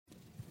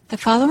The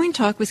following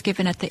talk was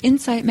given at the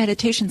Insight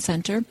Meditation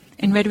Center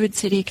in Redwood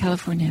City,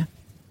 California.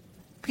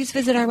 Please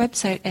visit our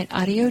website at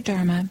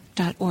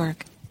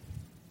audiodharma.org.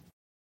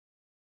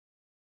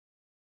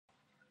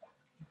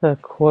 The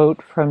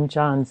quote from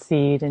John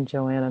Seed and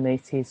Joanna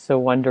Macy is so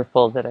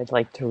wonderful that I'd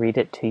like to read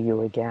it to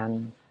you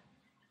again.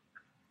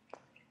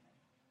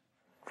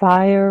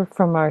 Fire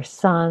from our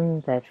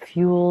sun that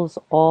fuels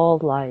all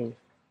life,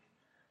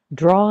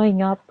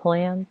 drawing up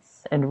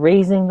plants and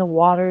raising the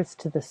waters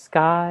to the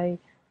sky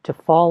to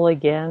fall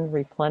again,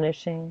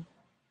 replenishing.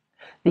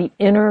 The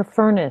inner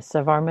furnace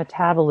of our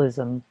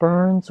metabolism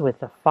burns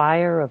with the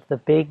fire of the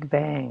Big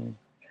Bang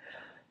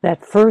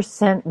that first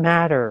sent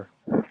matter,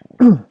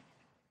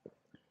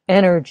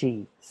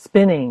 energy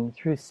spinning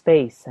through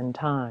space and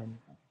time.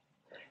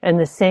 And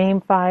the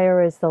same fire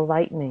as the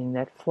lightning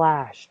that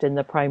flashed in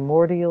the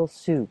primordial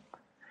soup,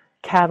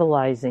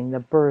 catalyzing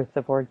the birth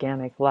of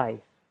organic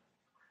life.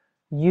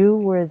 You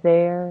were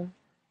there,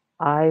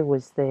 I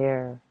was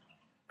there,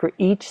 for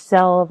each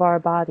cell of our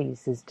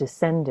bodies is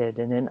descended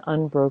in an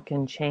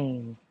unbroken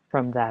chain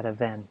from that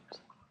event.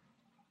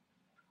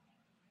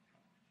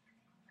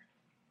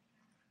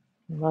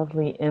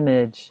 Lovely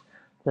image,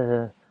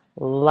 the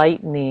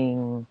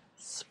lightning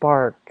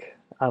spark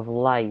of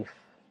life,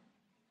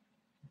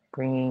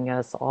 bringing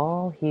us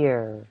all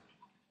here,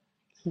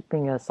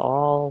 keeping us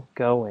all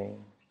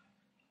going.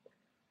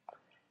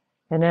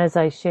 And as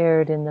I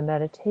shared in the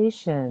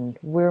meditation,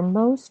 we're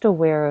most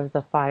aware of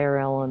the fire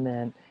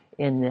element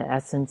in the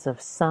essence of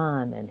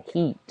sun and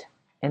heat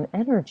and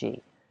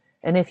energy.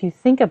 And if you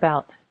think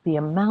about the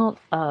amount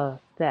of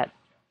that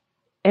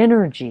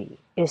energy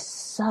is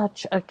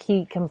such a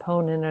key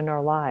component in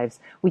our lives.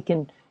 We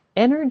can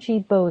energy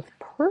both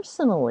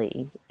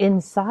personally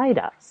inside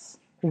us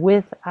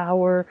with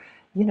our,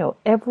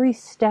 every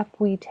step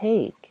we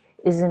take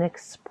is an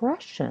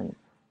expression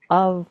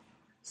of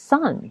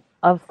sun,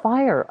 of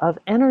fire, of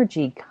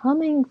energy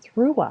coming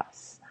through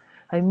us.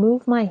 I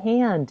move my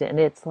hand and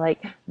it's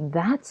like,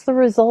 that's the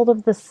result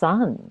of the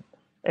sun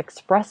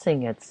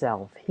expressing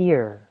itself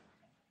here.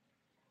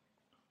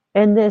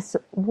 And this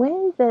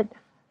way that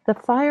the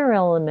fire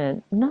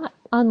element, not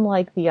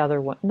unlike the other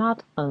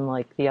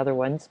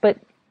ones, but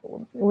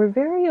we're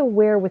very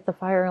aware with the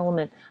fire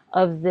element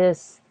of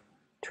this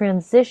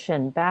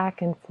transition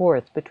back and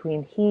forth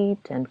between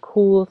heat and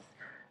cool,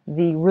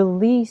 the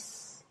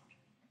release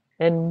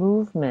and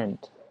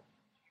movement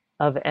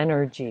of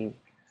energy.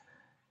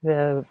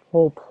 The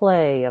whole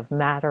play of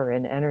matter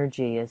and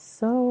energy is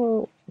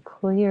so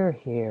clear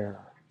here.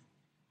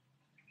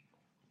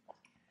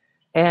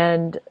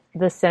 And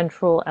the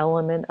central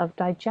element of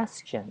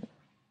digestion.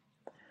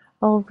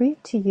 I'll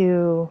read to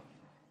you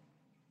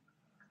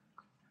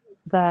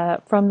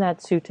from that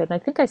sutta, and I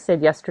think I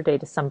said yesterday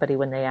to somebody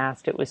when they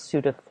asked, it was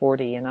Sutta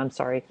 40, and I'm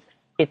sorry,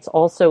 it's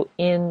also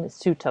in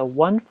Sutta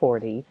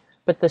 140,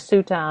 but the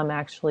sutta I'm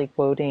actually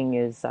quoting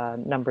is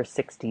number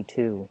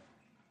 62.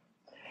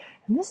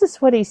 And this is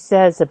what he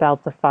says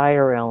about the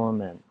fire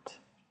element.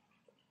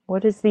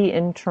 What is the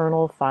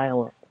internal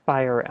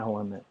fire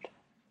element?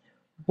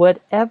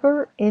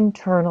 Whatever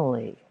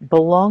internally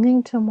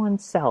belonging to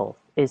oneself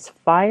is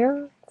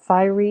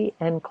fiery,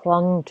 and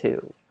clung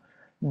to,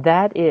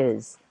 that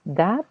is,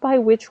 that by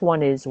which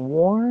one is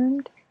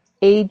warmed,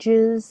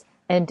 ages,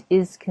 and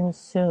is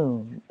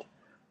consumed,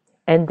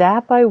 and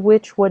that by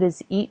which what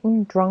is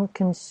eaten, drunk,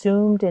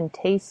 consumed, and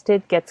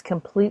tasted gets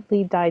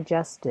completely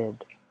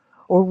digested,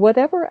 or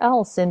whatever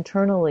else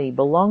internally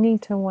belonging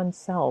to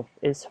oneself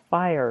is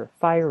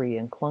fiery,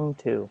 and clung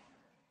to.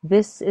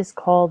 This is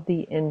called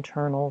the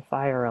internal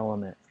fire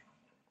element.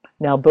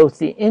 Now, both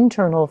the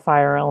internal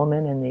fire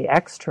element and the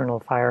external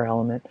fire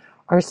element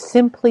are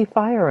simply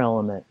fire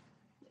element,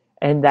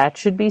 and that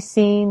should be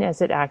seen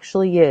as it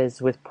actually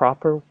is with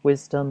proper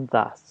wisdom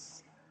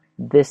thus.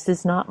 This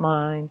is not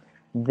mine,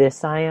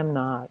 this I am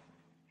not,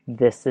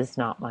 this is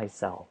not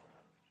myself.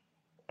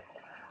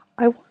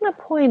 I want to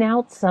point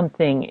out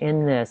something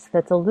in this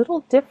that's a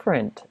little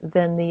different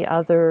than the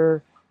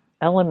other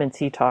elements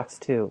he talks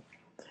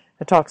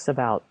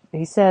about.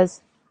 He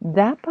says,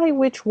 that by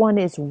which one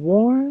is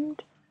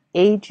warmed,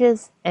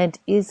 ages, and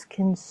is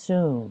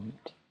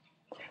consumed.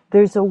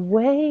 There's a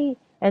way,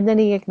 and then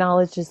he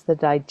acknowledges the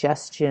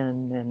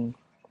digestion,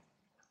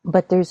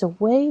 but there's a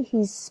way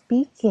he's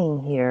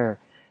speaking here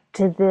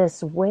to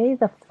this way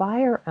the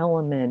fire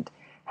element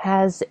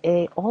has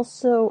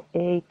also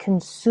a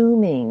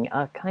consuming,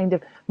 a kind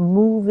of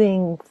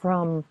moving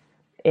from,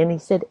 and he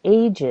said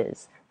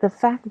ages. The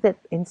fact that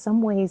in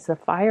some ways the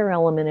fire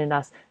element in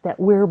us,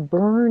 that we're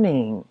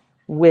burning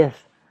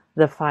with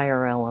the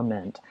fire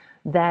element,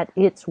 that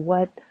it's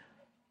what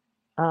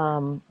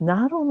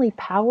not only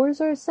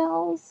powers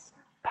ourselves,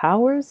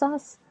 powers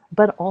us,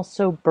 but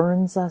also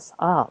burns us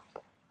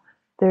up.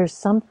 There's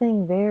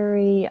something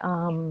very,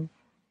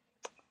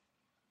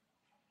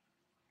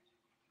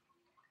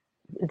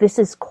 this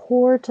is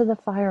core to the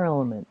fire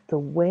element, the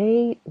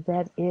way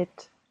that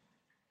it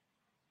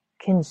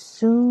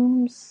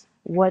consumes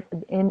what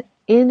in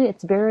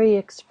its very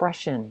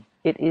expression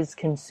it is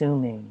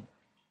consuming.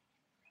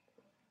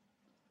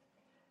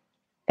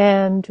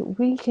 And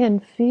we can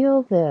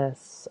feel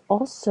this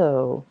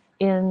also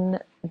in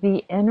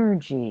the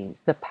energy,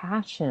 the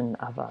passion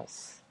of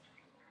us.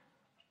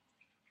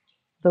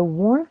 The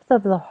warmth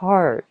of the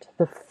heart,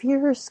 the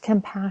fierce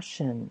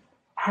compassion,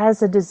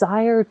 has a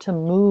desire to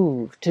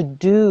move, to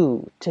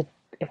do, to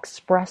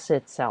express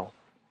itself,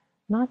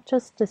 not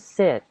just to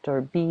sit or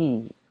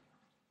be.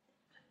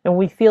 And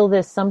we feel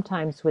this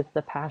sometimes with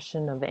the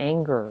passion of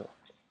anger.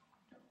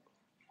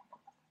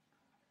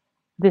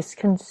 This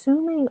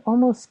consuming,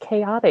 almost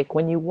chaotic,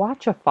 when you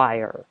watch a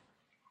fire,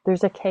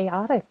 there's a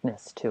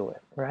chaoticness to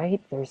it,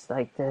 right? There's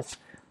like this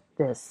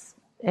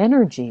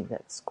energy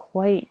that's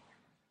quite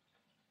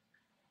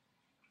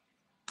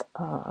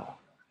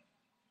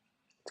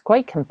it's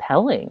quite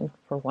compelling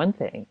for one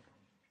thing,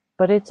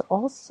 but it's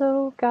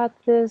also got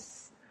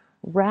this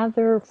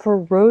rather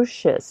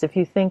ferocious. If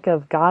you think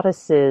of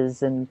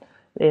goddesses and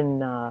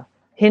in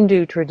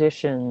Hindu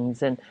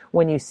traditions, and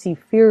when you see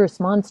fierce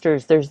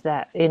monsters, there's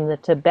that in the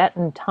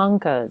Tibetan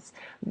tankas.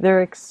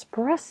 They're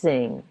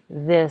expressing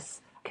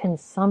this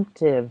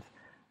consumptive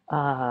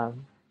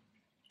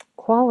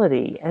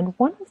quality. And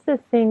one of the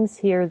things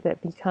here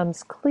that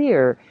becomes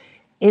clear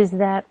is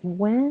that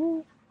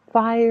when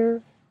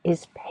fire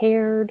is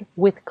paired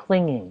with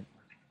clinging,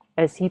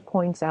 as he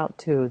points out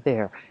to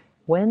there,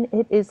 when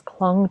it is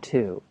clung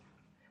to,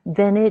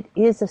 then it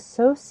is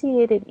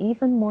associated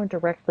even more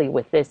directly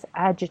with this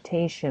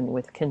agitation,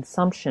 with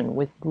consumption,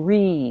 with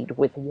greed,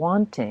 with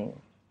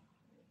wanting,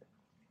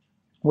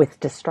 with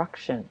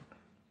destruction,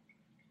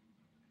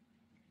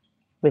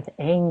 with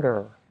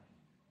anger.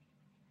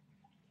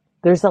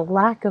 There's a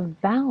lack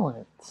of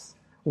balance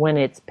when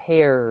it's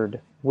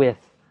paired with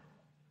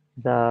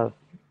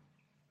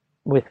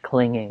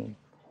clinging.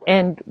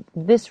 And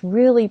this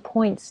really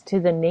points to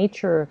the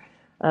nature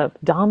of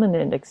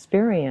dominant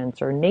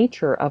experience or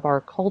nature of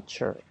our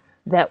culture,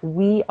 that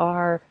we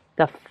are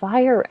the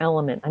fire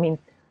element. I mean,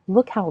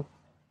 look how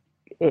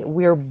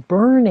we're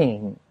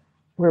burning.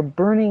 We're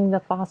burning the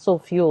fossil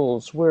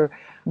fuels. We're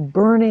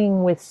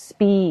burning with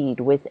speed,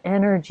 with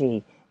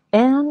energy,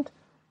 and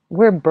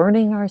we're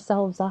burning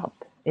ourselves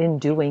up in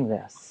doing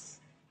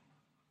this.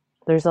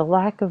 There's a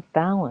lack of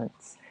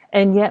balance.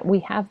 And yet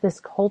we have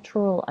this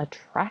cultural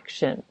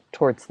attraction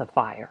towards the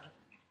fire.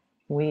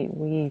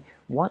 We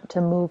want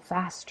to move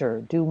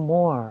faster, do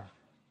more.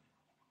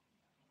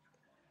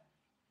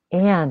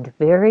 And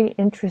very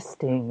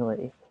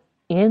interestingly,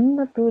 in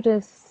the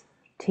Buddhist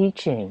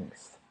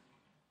teachings,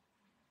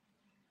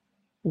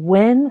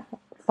 when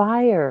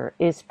fire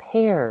is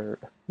paired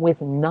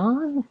with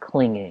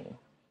non-clinging,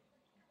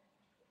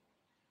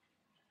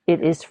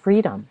 it is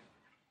freedom.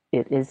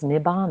 It is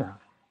nibbana.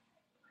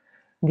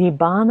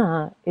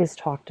 Nibbana is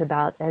talked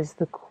about as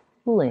the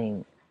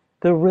cooling,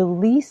 the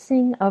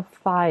releasing of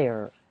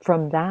fire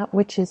from that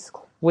which it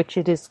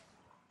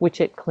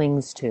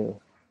clings to.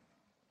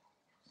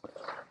 I'll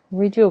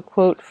read you a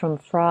quote from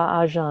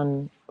Fra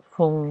Ajahn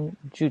Fung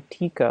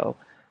Jutiko,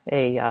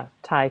 a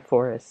Thai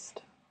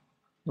forest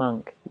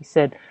monk. He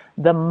said,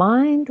 "The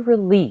mind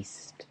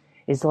released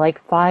is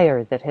like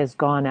fire that has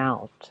gone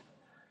out.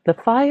 The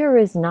fire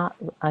is not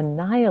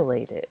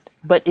annihilated,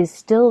 but is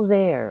still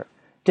there,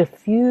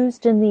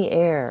 diffused in the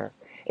air.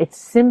 It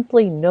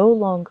simply no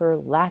longer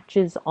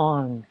latches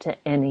on to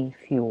any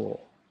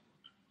fuel."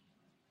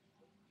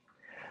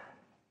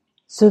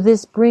 So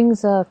this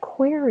brings a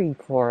query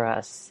for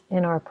us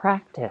in our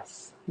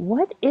practice.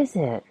 What is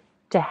it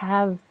to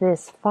have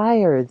this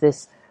fire,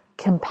 this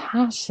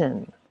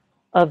compassion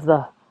of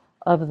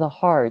the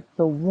heart,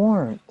 the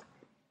warmth,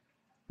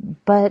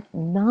 but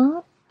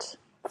not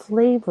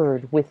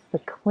flavored with the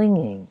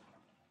clinging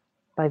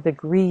by the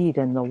greed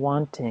and the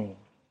wanting?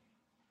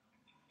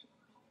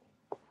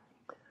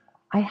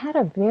 I had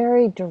a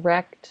very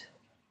direct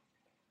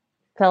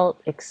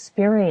felt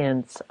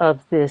experience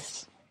of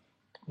this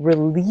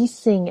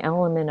releasing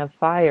element of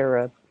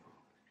fire,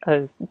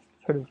 a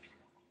sort of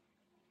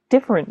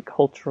different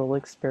cultural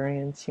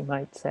experience, you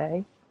might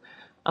say.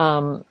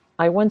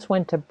 I once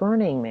went to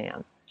Burning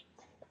Man,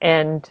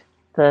 and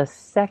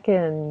there's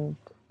a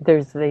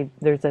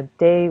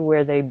day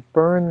where they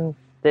burn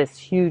this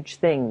huge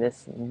thing,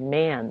 this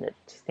man that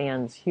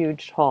stands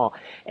huge tall,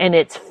 and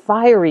it's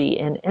fiery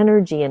and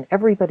energy, and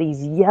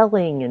everybody's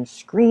yelling and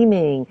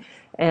screaming,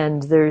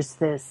 and there's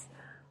this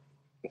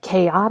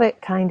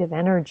chaotic kind of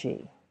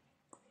energy.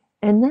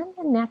 And then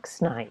the next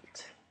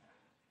night,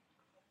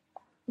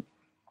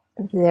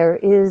 there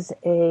is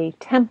a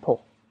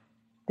temple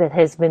that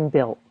has been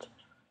built.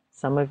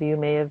 Some of you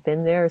may have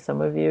been there,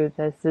 some of you,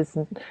 this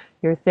isn't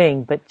your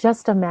thing, but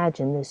just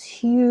imagine this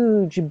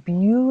huge,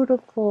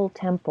 beautiful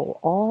temple,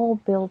 all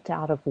built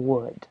out of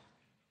wood.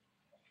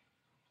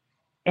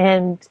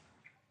 And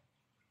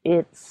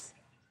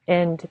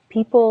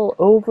people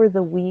over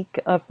the week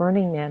of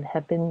Burning Man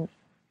have been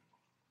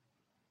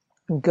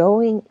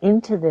going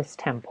into this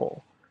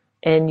temple,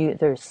 and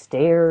there's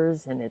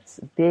stairs, and it's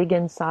big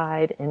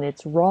inside, and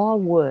it's raw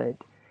wood,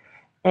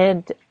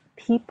 and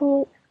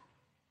people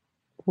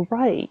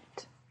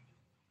write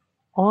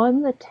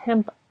on the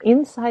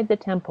inside the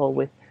temple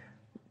with,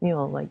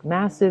 like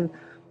massive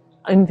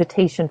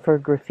invitation for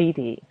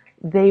graffiti.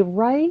 They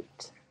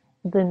write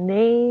the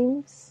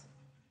names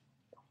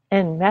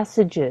and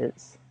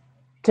messages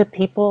to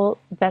people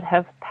that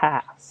have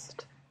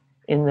passed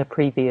in the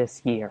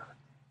previous year.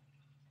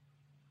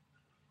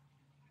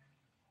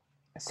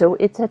 So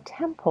it's a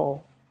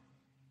temple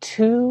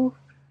to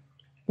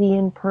the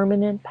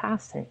impermanent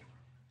passing.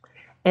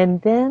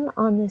 And then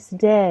on this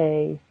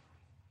day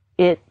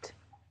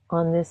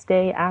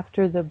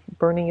after the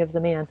burning of the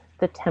man,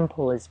 the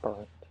temple is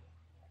burned.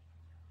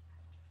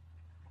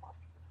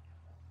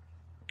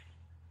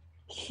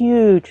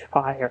 Huge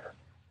fire.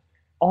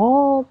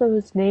 All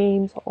those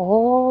names,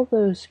 all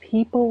those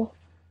people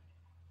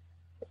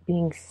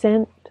being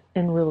sent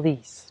and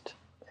released.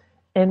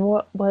 And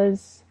what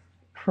was,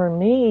 for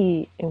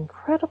me,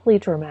 incredibly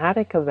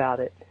dramatic about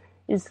it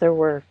is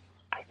I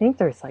think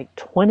there's like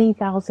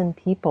 20,000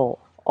 people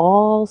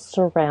all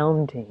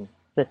surrounding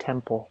the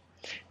temple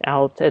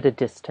out at a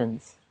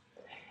distance.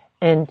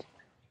 And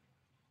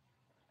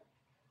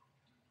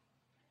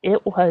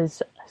it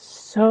was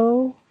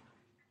so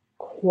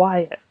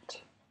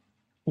quiet,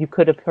 you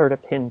could have heard a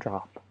pin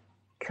drop.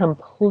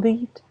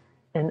 Complete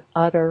and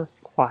utter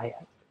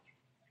quiet.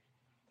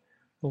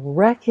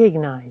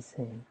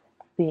 Recognizing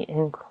the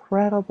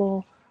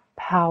incredible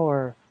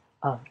power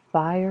of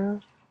fire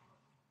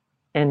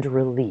and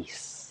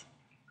release.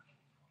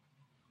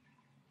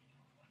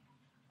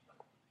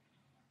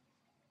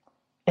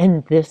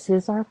 And this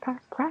is our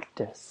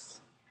practice.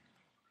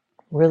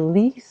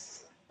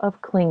 Release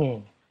of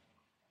clinging.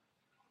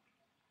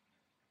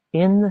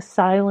 In the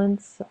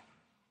silence,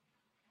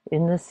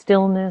 in the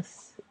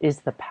stillness,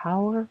 is the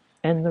power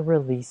and the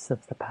release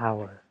of the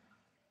power.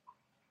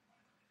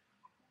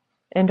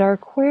 And our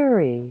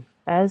query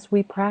as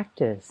we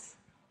practice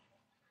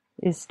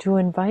is to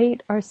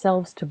invite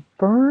ourselves to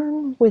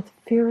burn with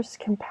fierce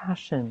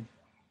compassion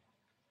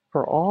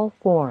for all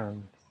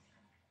forms,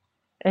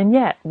 and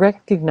yet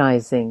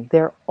recognizing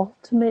their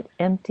ultimate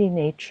empty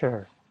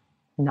nature,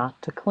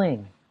 not to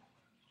cling.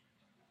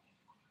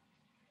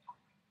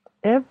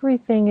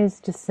 Everything is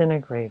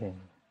disintegrating.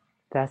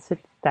 That's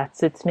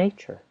its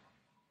nature.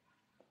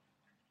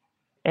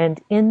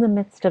 And in the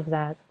midst of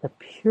that, the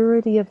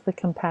purity of the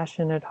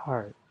compassionate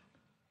heart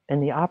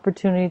and the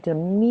opportunity to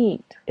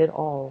meet it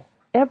all,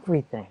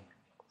 everything,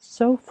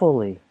 so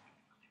fully,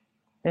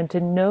 and to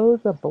know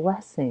the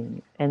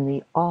blessing and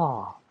the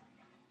awe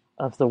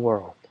of the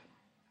world.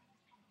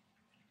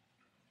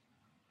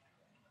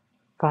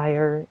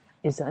 Fire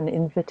is an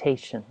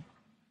invitation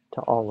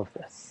to all of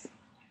this.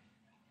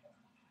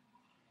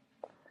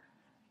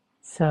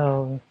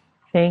 So,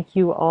 thank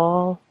you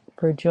all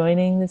for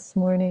joining this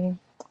morning.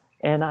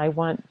 And I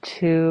want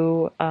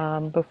to,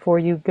 before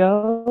you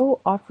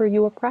go, offer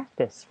you a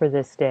practice for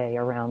this day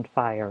around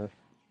fire.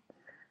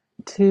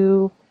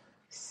 To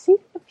see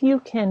if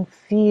you can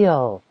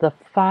feel the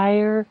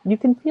fire. You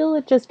can feel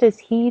it just as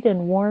heat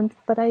and warmth,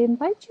 but I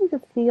invite you to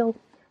feel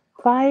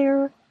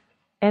fire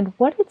and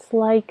what it's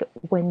like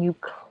when you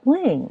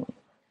cling.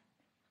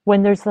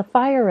 When there's the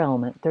fire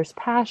element, there's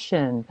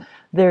passion,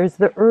 there's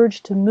the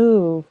urge to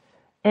move.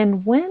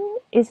 And when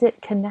is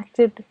it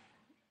connected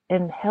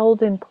and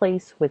held in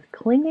place with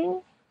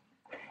clinging?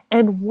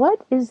 And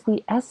what is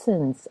the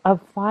essence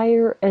of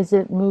fire as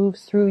it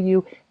moves through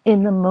you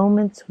in the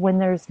moments when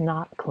there's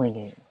not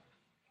clinging?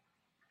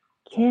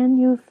 Can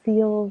you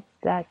feel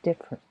that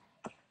difference?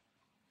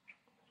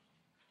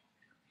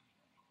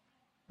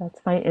 That's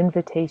my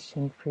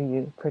invitation for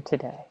you for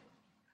today.